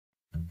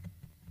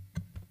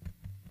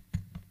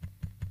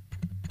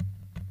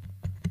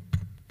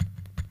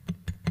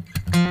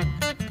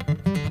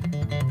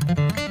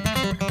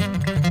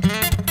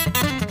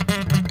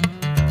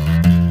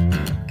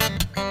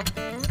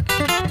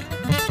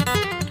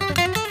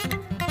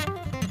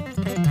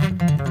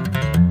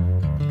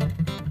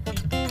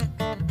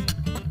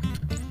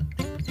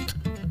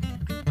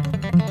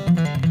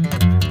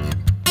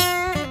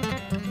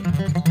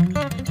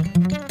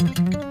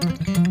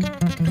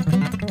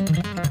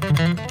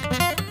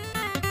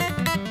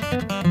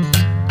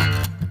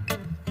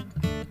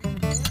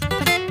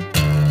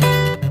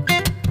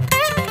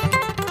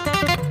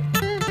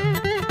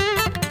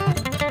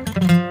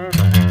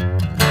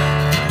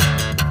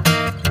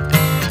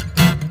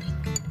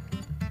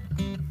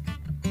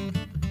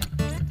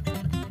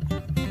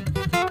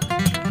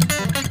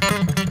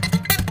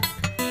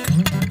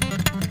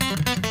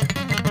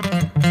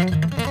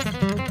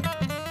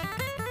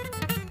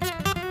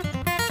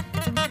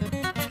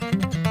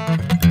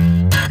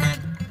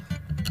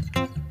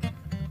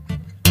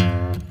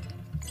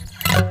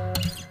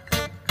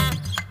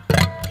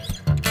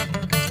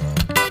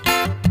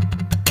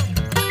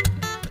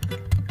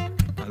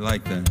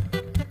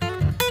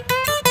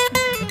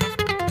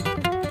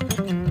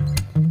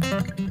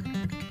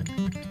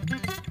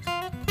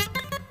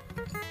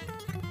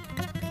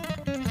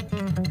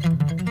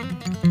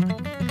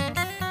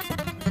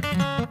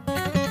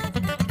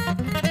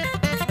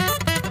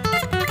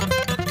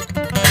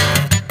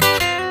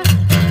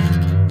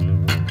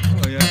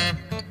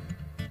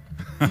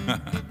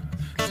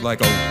It's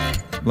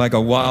like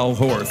a wild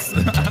horse.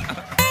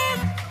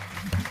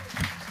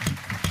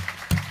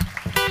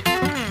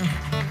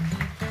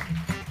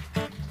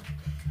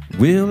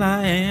 Well,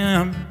 I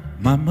am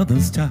my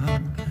mother's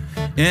child,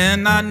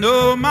 and I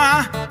know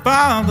my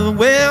father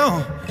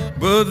well.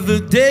 But the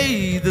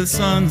day the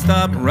sun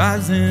stops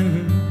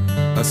rising,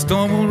 a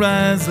storm will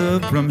rise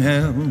up from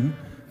hell.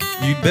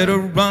 You better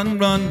run,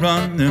 run,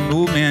 run, an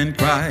old man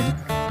cried.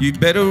 You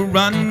better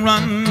run,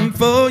 run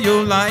for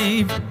your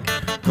life,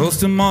 'cause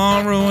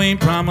tomorrow ain't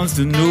promised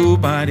to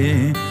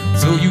nobody.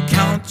 So you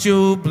count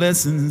your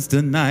blessings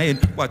tonight.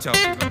 Watch out.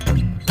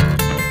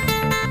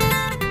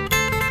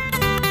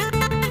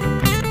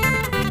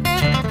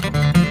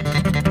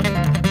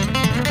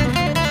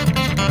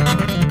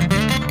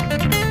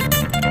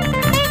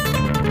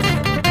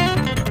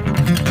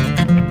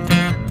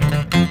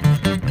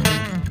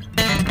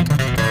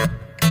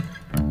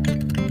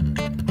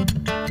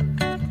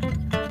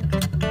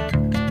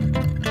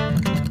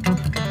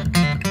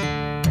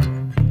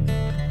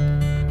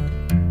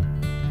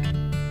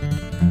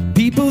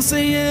 People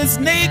say it's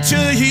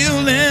nature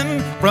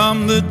healing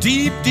from the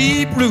deep,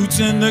 deep roots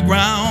in the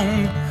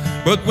ground.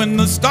 But when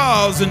the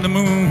stars and the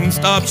moon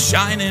stop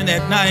shining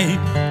at night,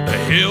 the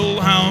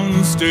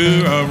hellhounds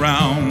stir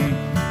around.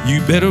 You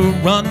better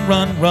run,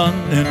 run, run,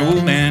 an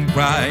old man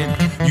cried.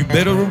 You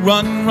better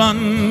run,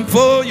 run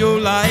for your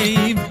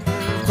life,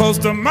 'cause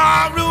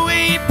tomorrow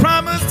ain't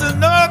promised to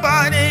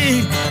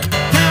nobody.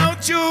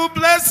 Count your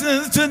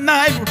blessings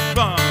tonight.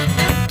 Run.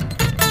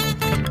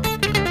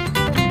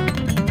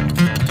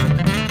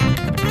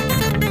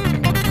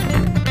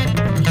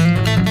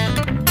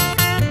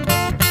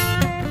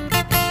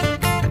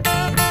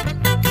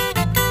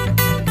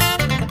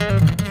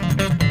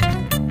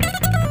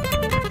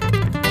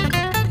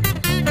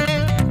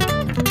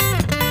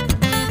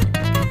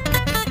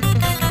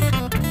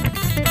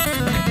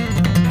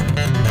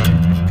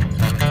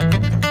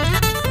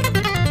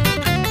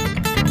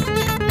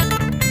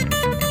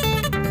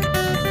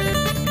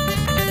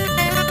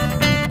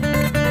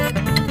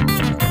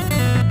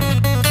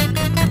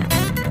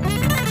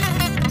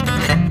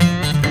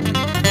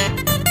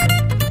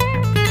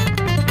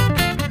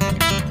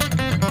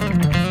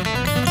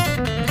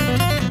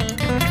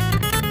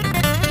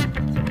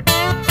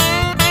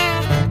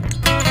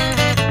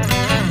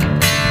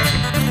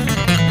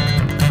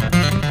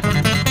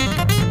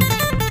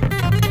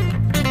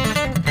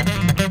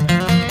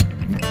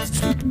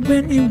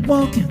 When you're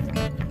walking,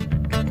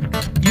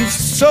 your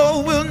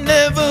soul will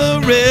never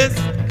rest.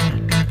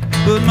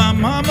 But my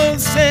mama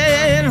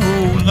said,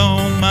 hold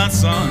on, my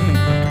son,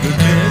 the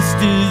best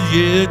is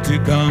yet to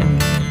come.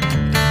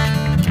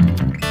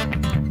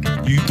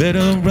 You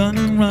better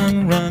run,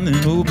 run, run,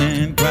 an old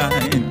man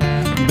cried.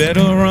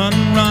 Better run,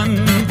 run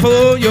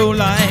for your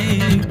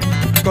life,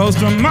 'cause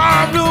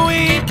tomorrow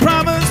ain't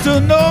promised to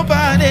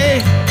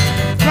nobody.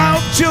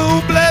 Count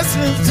your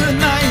blessings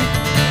tonight.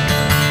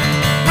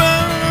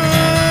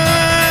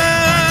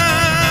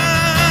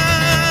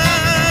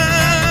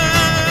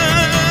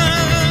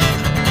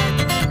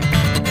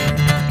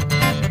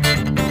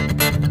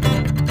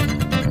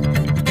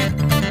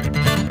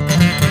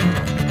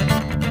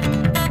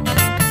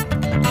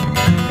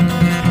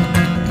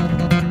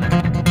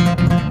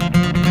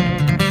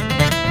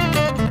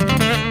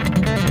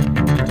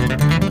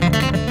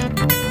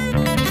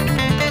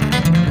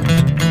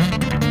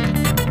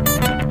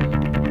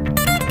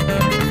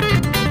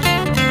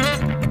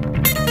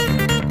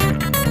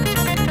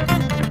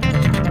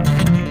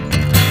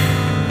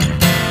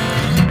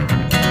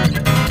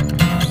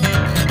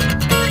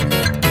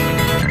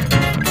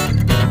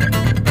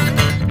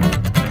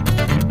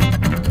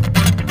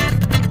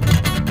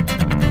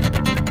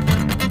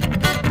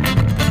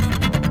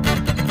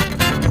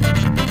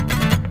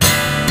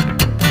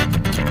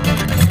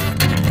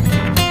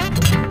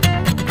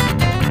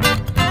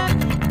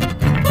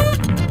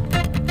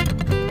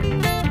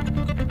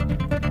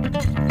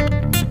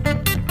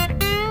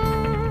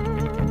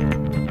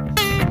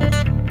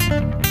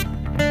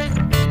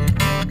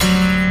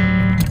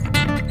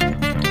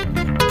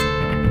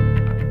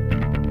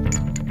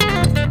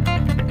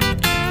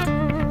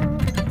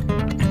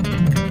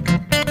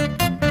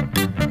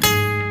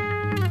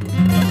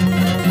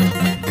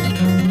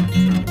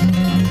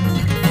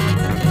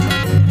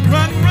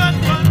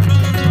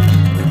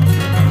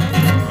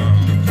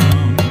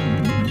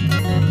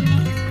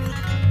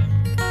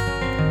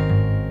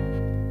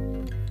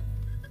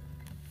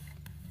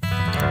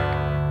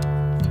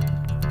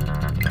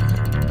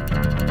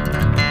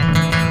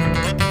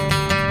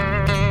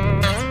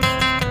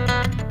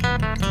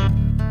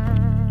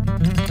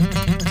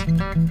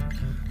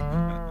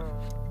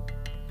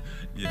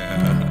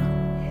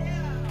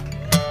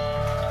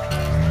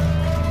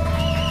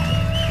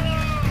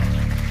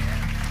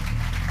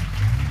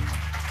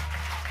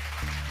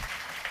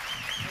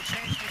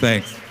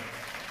 Thanks.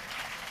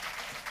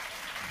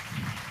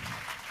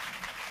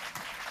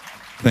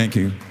 Thank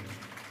you.